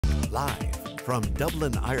Live from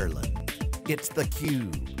Dublin, Ireland, it's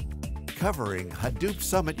theCUBE, covering Hadoop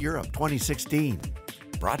Summit Europe 2016.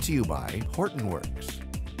 Brought to you by Hortonworks.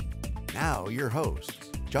 Now your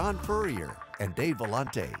hosts, John Furrier and Dave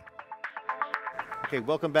Vellante. Okay,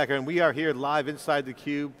 welcome back, and we are here live inside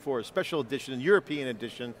theCUBE for a special edition, European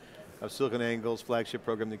edition of SiliconANGLE's flagship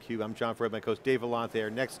program, theCUBE. I'm John Furrier, my co-host Dave Vellante. Our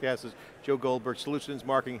next guest is Joe Goldberg, Solutions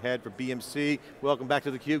Marketing Head for BMC. Welcome back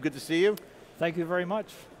to theCUBE, good to see you. Thank you very much,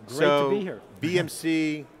 great to be here.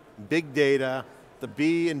 BMC, big data, the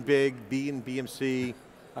B in big, B in BMC.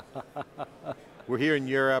 We're here in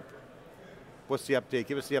Europe. What's the update?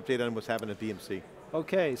 Give us the update on what's happening at BMC.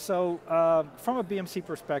 Okay, so from a BMC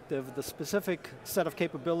perspective, the specific set of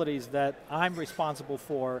capabilities that I'm responsible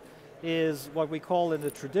for is what we call in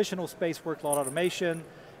the traditional space workload automation,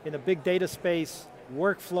 in the big data space,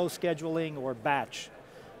 workflow scheduling or batch.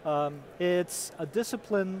 It's a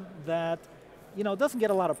discipline that doesn't get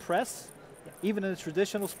a lot of press. Even in the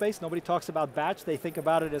traditional space, nobody talks about batch. They think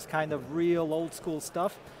about it as kind of real old school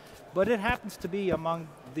stuff. But it happens to be among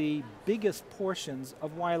the biggest portions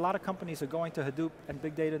of why a lot of companies are going to Hadoop and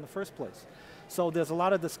big data in the first place. So there's a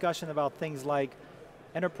lot of discussion about things like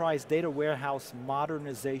enterprise data warehouse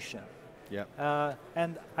modernization. Yeah.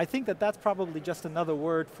 And I think that that's probably just another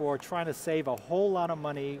word for trying to save a whole lot of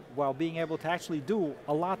money while being able to actually do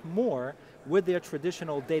a lot more with their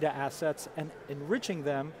traditional data assets and enriching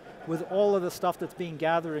them with all of the stuff that's being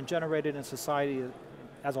gathered and generated in society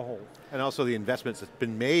as a whole. And also the investments that's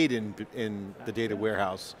been made in the data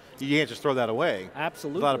warehouse. You can't just throw that away.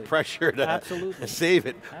 Absolutely. A lot of pressure to save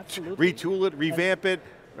it, retool it, revamp it,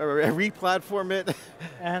 or re-platform it.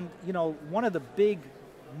 And one of the big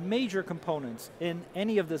major components in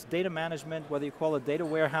any of this data management, whether you call it data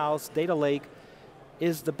warehouse, data lake,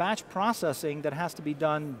 is the batch processing that has to be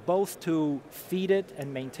done both to feed it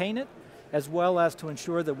and maintain it, as well as to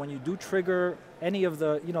ensure that when you do trigger any of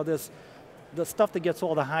the, the stuff that gets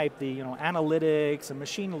all the hype, the analytics and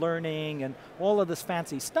machine learning and all of this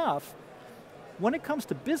fancy stuff, when it comes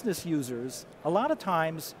to business users, a lot of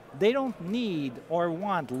times they don't need or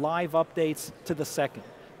want live updates to the second.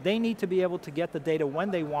 They need to be able to get the data when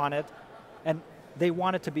they want it, and they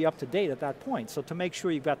want it to be up to date at that point. So to make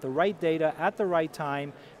sure you've got the right data at the right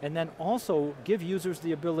time, and then also give users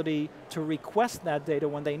the ability to request that data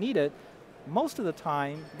when they need it, most of the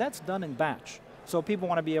time, that's done in batch. So people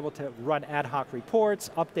want to be able to run ad hoc reports,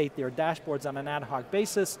 update their dashboards on an ad hoc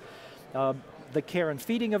basis, the care and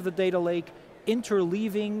feeding of the data lake,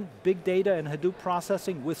 interleaving big data and Hadoop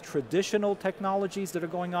processing with traditional technologies that are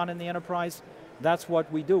going on in the enterprise. That's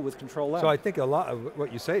what we do with Control M. So I think a lot of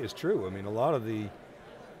what you say is true. I mean, a lot of the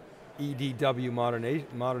EDW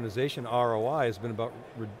modernization ROI has been about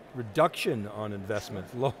reduction on investment,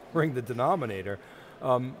 lowering the denominator.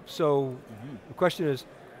 The question is,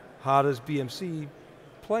 how does BMC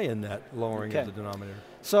play in that lowering of the denominator?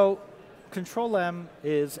 So, Control M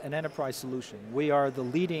is an enterprise solution. We are the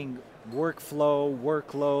leading workflow,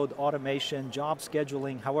 workload, automation, job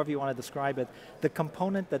scheduling, however you want to describe it, the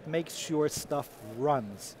component that makes sure stuff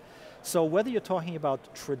runs. So whether you're talking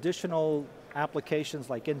about traditional applications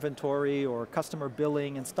like inventory or customer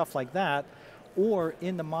billing and stuff like that, or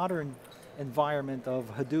in the modern environment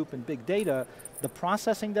of Hadoop and big data, the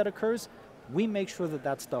processing that occurs, we make sure that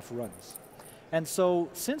that stuff runs. And so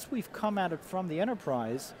since we've come at it from the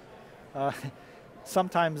enterprise,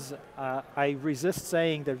 sometimes I resist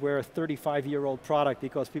saying that we're a 35-year-old product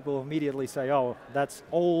because people immediately say, oh, that's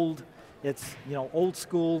old, it's old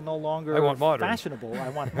school, no longer fashionable. I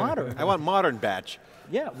want modern. I want modern batch.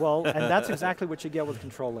 Yeah, well, and that's exactly what you get with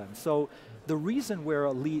Control M. So the reason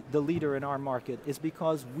we're the leader in our market is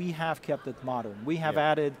because we have kept it modern. We have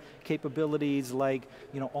added capabilities like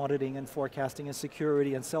auditing and forecasting and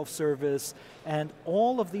security and self-service and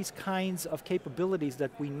all of these kinds of capabilities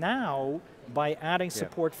that we now, by adding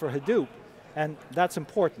support for Hadoop, and that's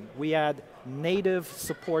important, we add native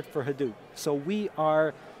support for Hadoop. So we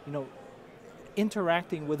are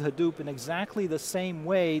interacting with Hadoop in exactly the same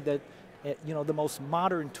way that the most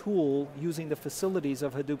modern tool using the facilities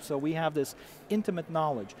of Hadoop, so we have this intimate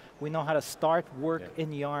knowledge. We know how to start work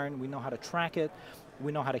in Yarn, we know how to track it,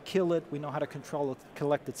 we know how to kill it, we know how to control it,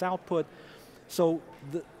 collect its output. So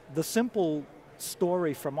the simple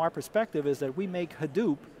story from our perspective is that we make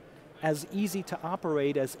Hadoop as easy to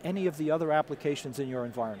operate as any of the other applications in your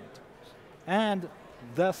environment. And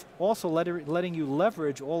thus also letting you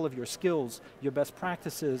leverage all of your skills, your best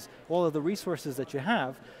practices, all of the resources that you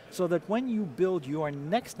have, so that when you build your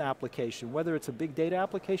next application, whether it's a big data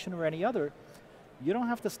application or any other, you don't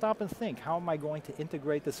have to stop and think, how am I going to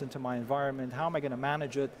integrate this into my environment? How am I going to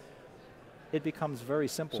manage it? it becomes very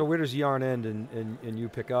simple. So where does Yarn end and you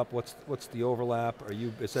pick up? What's the overlap? Are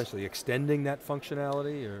you essentially extending that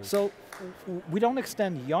functionality? Or? So we don't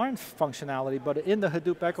extend Yarn functionality, but in the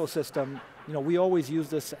Hadoop ecosystem, we always use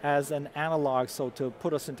this as an analog, so to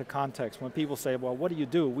put us into context. When people say, well, what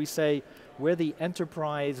do? We say, we're the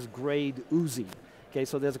enterprise grade Uzi. Okay,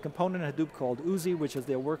 so there's a component in Hadoop called Uzi, which is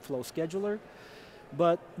their workflow scheduler.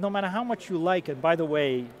 But no matter how much you like, and by the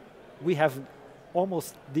way, we have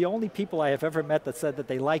almost the only people I have ever met that said that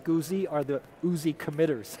they like Uzi are the Uzi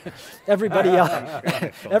committers. Everybody else,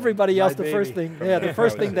 the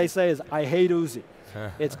first thing they say is, I hate Uzi.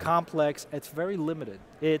 It's complex, it's very limited.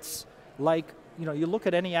 It's like, you look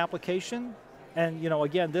at any application, and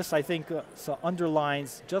again, this I think so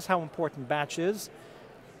underlines just how important batch is.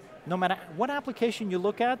 No matter what application you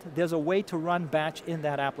look at, there's a way to run batch in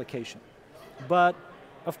that application. But,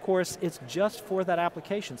 of course, it's just for that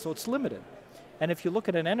application, so it's limited. And if you look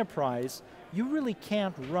at an enterprise, you really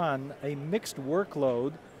can't run a mixed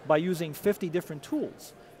workload by using 50 different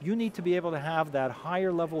tools. You need to be able to have that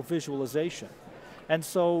higher level visualization. And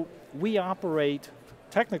so we operate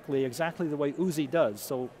technically exactly the way Uzi does.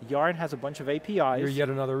 So Yarn has a bunch of APIs. You're yet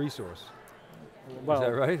another resource. Well, is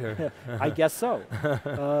that right? I guess so.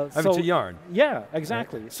 To Yarn. Yeah,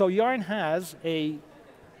 exactly. Right. So Yarn has a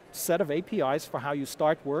set of APIs for how you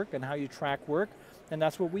start work and how you track work, and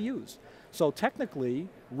that's what we use. So technically,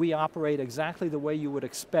 we operate exactly the way you would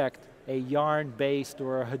expect a Yarn-based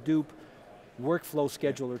or a Hadoop workflow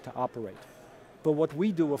scheduler to operate. But what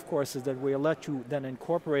we do, of course, is that we let you then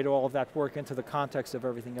incorporate all of that work into the context of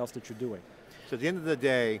everything else that you're doing. So at the end of the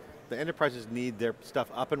day, the enterprises need their stuff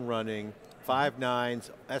up and running, 5 nines,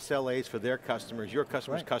 SLAs for their customers, your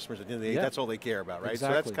customers' customers, at the end of the day, that's all they care about, right?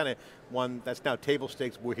 Exactly. So that's kind of one, that's now table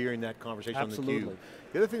stakes, we're hearing that conversation Absolutely. on theCUBE.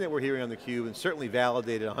 The other thing that we're hearing on theCUBE, and certainly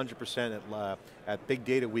validated 100% at Big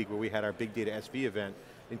Data Week, where we had our Big Data SV event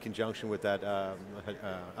in conjunction with that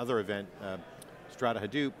other event, Strata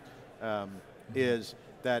Hadoop, is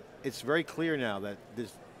that it's very clear now that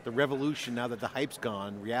the revolution, now that the hype's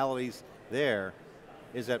gone, reality's there,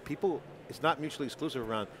 is that people, it's not mutually exclusive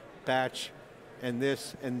around batch and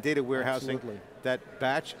this and data warehousing. Absolutely. That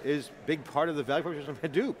batch is a big part of the value proposition of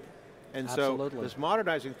Hadoop. And so this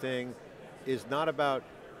modernizing thing is not about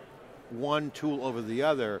one tool over the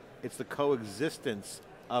other, it's the coexistence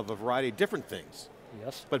of a variety of different things.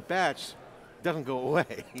 Yes. But batch doesn't go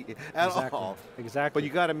away at all. Exactly. But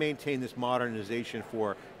you got to maintain this modernization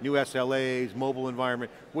for new SLAs, mobile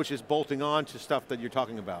environment, which is bolting on to stuff that you're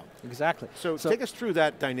talking about. Exactly. So take us through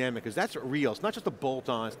that dynamic, because that's real. It's not just a bolt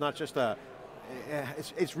on, it's not just a,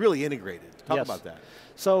 it's really integrated. Talk about that.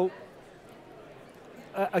 So,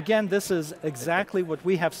 again, this is exactly what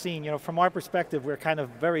we have seen. From our perspective, we're kind of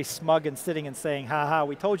very smug and sitting and saying, ha ha,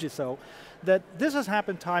 we told you so. That this has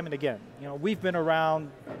happened time and again. We've been around,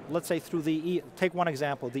 let's say through take one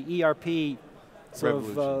example, the ERP sort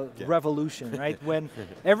of revolution, right? When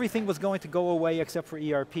everything was going to go away except for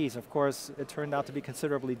ERPs. Of course, it turned out to be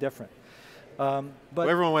considerably different. But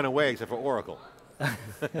everyone went away except for Oracle.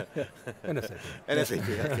 And SAP. And SAP,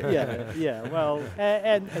 okay. Yeah, well,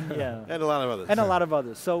 and and a lot of others. And a lot of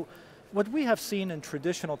others. So what we have seen in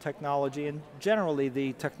traditional technology, and generally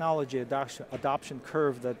the technology adoption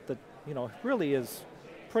curve that really is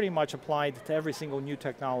pretty much applied to every single new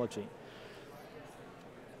technology.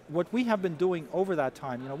 What we have been doing over that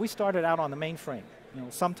time, we started out on the mainframe.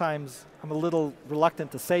 Sometimes I'm a little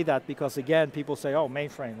reluctant to say that because again, people say, oh,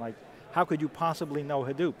 mainframe, like how could you possibly know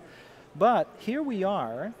Hadoop? But here we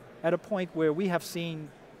are at a point where we have seen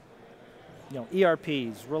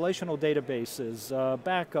ERPs, relational databases,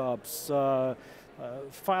 backups,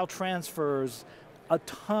 file transfers, a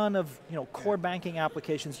ton of core banking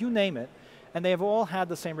applications, you name it, and they have all had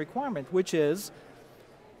the same requirement, which is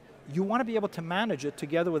you want to be able to manage it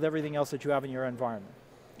together with everything else that you have in your environment.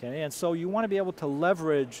 Okay, and so you want to be able to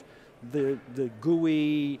leverage the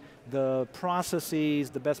GUI, the processes,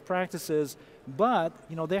 the best practices, but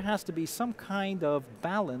there has to be some kind of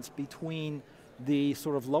balance between the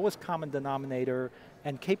sort of lowest common denominator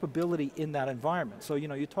and capability in that environment. So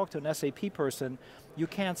you talk to an SAP person, you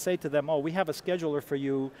can't say to them, oh, we have a scheduler for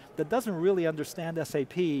you that doesn't really understand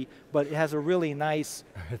SAP, but it has a really nice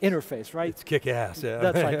interface, right? It's kick-ass, yeah.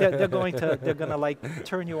 That's right, they're going to like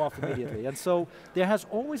turn you off immediately. And so there has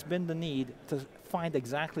always been the need to find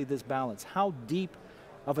exactly this balance. How deep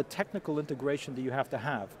of a technical integration do you have to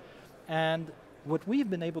have? And what we've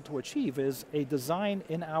been able to achieve is a design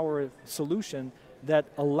in our solution that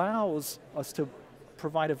allows us to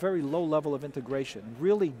provide a very low level of integration,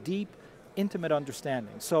 really deep, intimate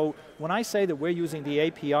understanding. So when I say that we're using the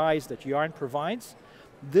APIs that Yarn provides,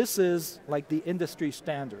 this is like the industry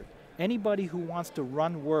standard. anybody who wants to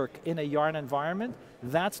run work in a Yarn environment,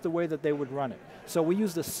 that's the way that they would run it. So we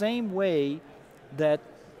use the same way that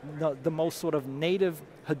the most sort of native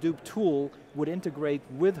Hadoop tool would integrate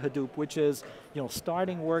with Hadoop, which is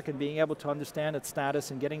starting work and being able to understand its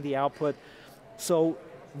status and getting the output. So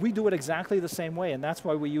we do it exactly the same way, and that's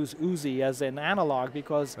why we use Uzi as an analog,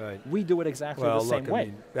 because we do it exactly the same way. I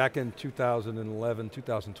mean, back in 2011,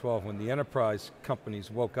 2012, when the enterprise companies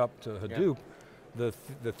woke up to Hadoop,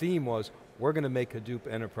 the theme was, we're going to make Hadoop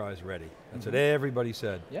enterprise ready. That's what everybody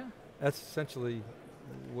said. Yeah. That's essentially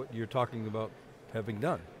what you're talking about having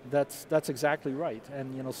done. That's exactly right,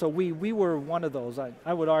 and so we were one of those.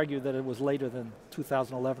 I would argue that it was later than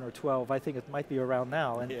 2011 or 12. I think it might be around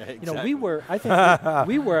now, and exactly. we were. I think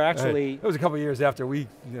we were actually. It was a couple of years after we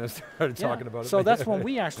started talking about it. So that's when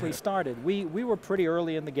we actually started. We were pretty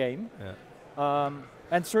early in the game,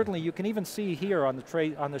 and certainly you can even see here on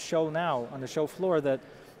the show now, on the show floor, that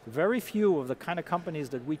very few of the kind of companies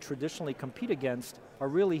that we traditionally compete against are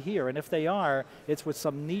really here, and if they are, it's with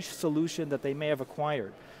some niche solution that they may have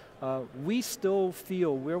acquired. We still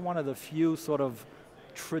feel we're one of the few sort of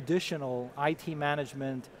traditional IT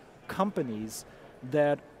management companies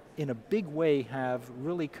that in a big way have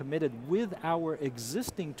really committed with our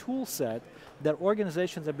existing tool set that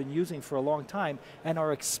organizations have been using for a long time and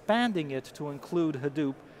are expanding it to include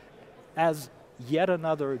Hadoop as yet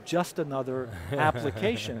another, just another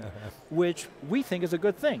application, which we think is a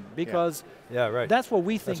good thing, because that's what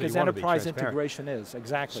we think is enterprise integration is,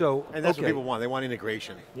 exactly. So, and that's what people want, they want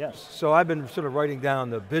integration. Yes. So I've been sort of writing down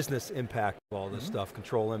the business impact of all this stuff,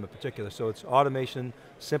 Control M in particular. So it's automation,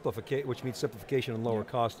 simplification, which means simplification and lower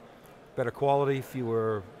cost, better quality,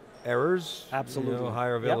 fewer errors, absolutely,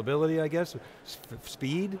 higher availability, I guess,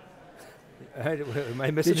 speed. Am I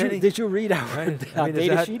missing any? Did you read our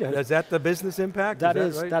data sheet? Is that the business impact?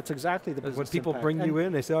 That's exactly the business when people impact. bring you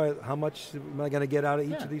in, they say, how much am I going to get out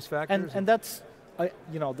of each of these factors? And that's,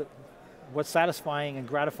 what's satisfying and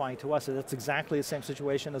gratifying to us is that's exactly the same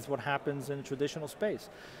situation as what happens in a traditional space.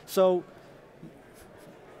 So,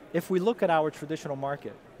 if we look at our traditional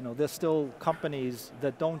market, there's still companies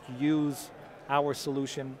that don't use our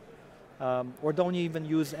solution or don't even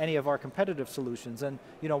use any of our competitive solutions. And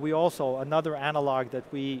we also, another analog that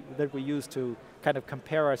we use to kind of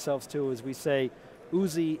compare ourselves to is we say,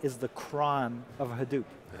 Uzi is the cron of Hadoop,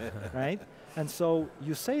 right? And so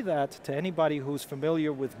you say that to anybody who's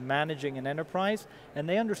familiar with managing an enterprise, and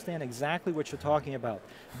they understand exactly what you're talking about.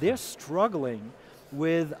 They're struggling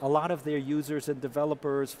with a lot of their users and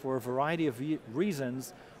developers for a variety of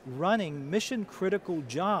reasons, running mission critical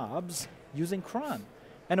jobs using cron.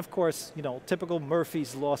 And of course, typical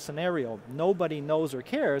Murphy's Law scenario. Nobody knows or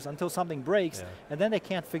cares until something breaks, and then they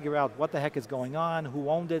can't figure out what the heck is going on, who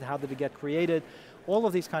owned it, how did it get created, all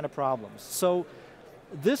of these kind of problems. So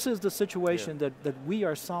this is the situation that we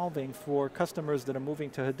are solving for customers that are moving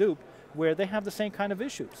to Hadoop, where they have the same kind of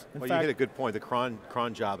issues. In fact, you hit a good point. The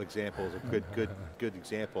cron job example is a good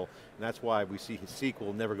example, and that's why we see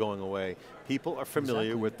SQL never going away. People are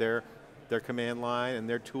familiar with their command line and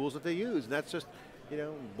their tools that they use, and that's just,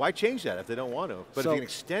 why change that if they don't want to? But if you can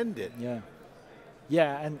extend it.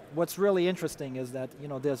 Yeah, and what's really interesting is that,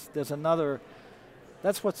 there's another,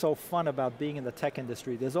 that's what's so fun about being in the tech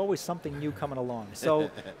industry. There's always something new coming along. So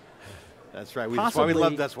that's right, that's why we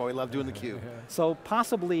love doing theCUBE. So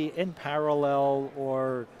possibly in parallel,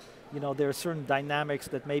 or there are certain dynamics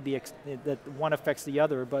that maybe that one affects the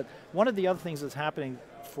other, but one of the other things that's happening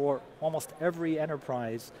for almost every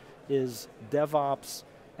enterprise is DevOps,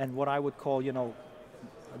 and what I would call,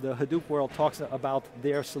 the Hadoop world talks about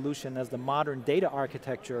their solution as the modern data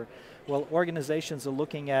architecture. Well, organizations are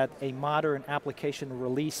looking at a modern application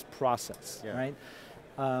release process, right?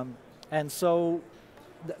 And so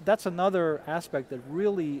that's another aspect that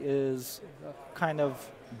really is kind of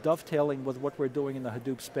dovetailing with what we're doing in the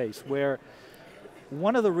Hadoop space, where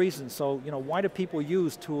one of the reasons, why do people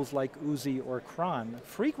use tools like Uzi or cron?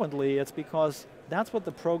 Frequently, it's because that's what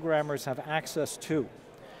the programmers have access to.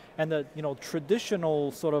 And the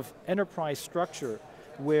traditional sort of enterprise structure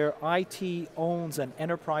where IT owns an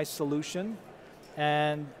enterprise solution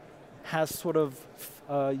and has sort of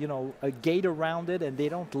a gate around it, and they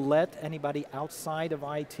don't let anybody outside of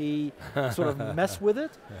IT sort of mess with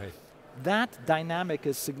it. That dynamic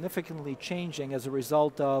is significantly changing as a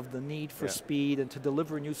result of the need for speed and to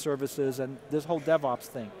deliver new services and this whole DevOps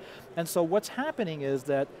thing. And so what's happening is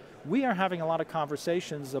that we are having a lot of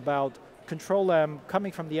conversations about Control M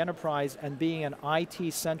coming from the enterprise and being an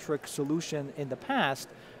IT-centric solution in the past.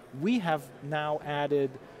 We have now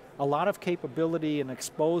added a lot of capability and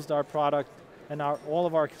exposed our product and all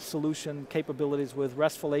of our solution capabilities with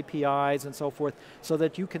RESTful APIs and so forth, so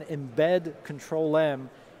that you can embed Control-M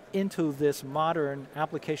into this modern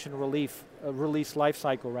application release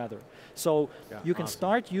lifecycle rather. So you can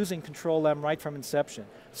start using Control-M right from inception.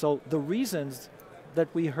 So the reasons that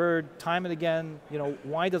we heard time and again,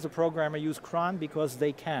 why does a programmer use cron? Because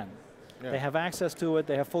they can. They have access to it,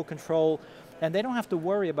 they have full control, and they don't have to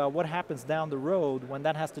worry about what happens down the road when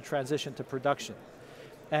that has to transition to production.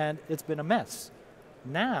 And it's been a mess.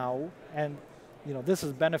 Now, and this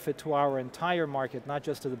is benefit to our entire market, not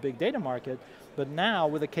just to the big data market, but now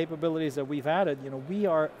with the capabilities that we've added, we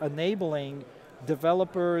are enabling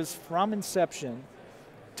developers from inception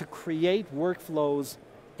to create workflows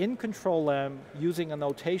in Control-M using a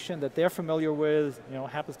notation that they're familiar with,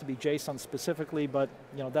 happens to be JSON specifically, but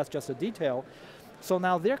that's just a detail. So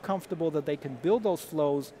now they're comfortable that they can build those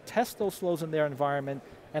flows, test those flows in their environment,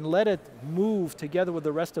 and let it move together with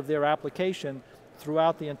the rest of their application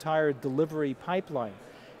throughout the entire delivery pipeline.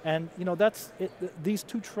 And these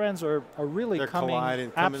two trends are really coming. They're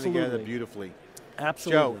colliding, coming together beautifully.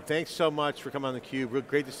 Absolutely. Joe, thanks so much for coming on theCUBE. Real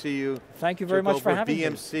great to see you. Thank you very much for having me.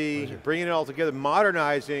 BMC, bringing it all together,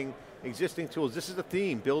 modernizing existing tools. This is the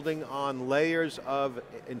theme, building on layers of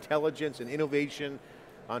intelligence and innovation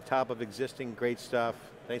on top of existing great stuff.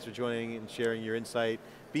 Thanks for joining and sharing your insight.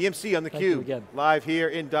 BMC on theCUBE, live here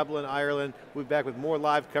in Dublin, Ireland. We'll be back with more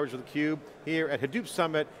live coverage of theCUBE here at Hadoop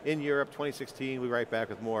Summit in Europe 2016. We'll be right back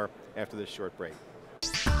with more after this short break.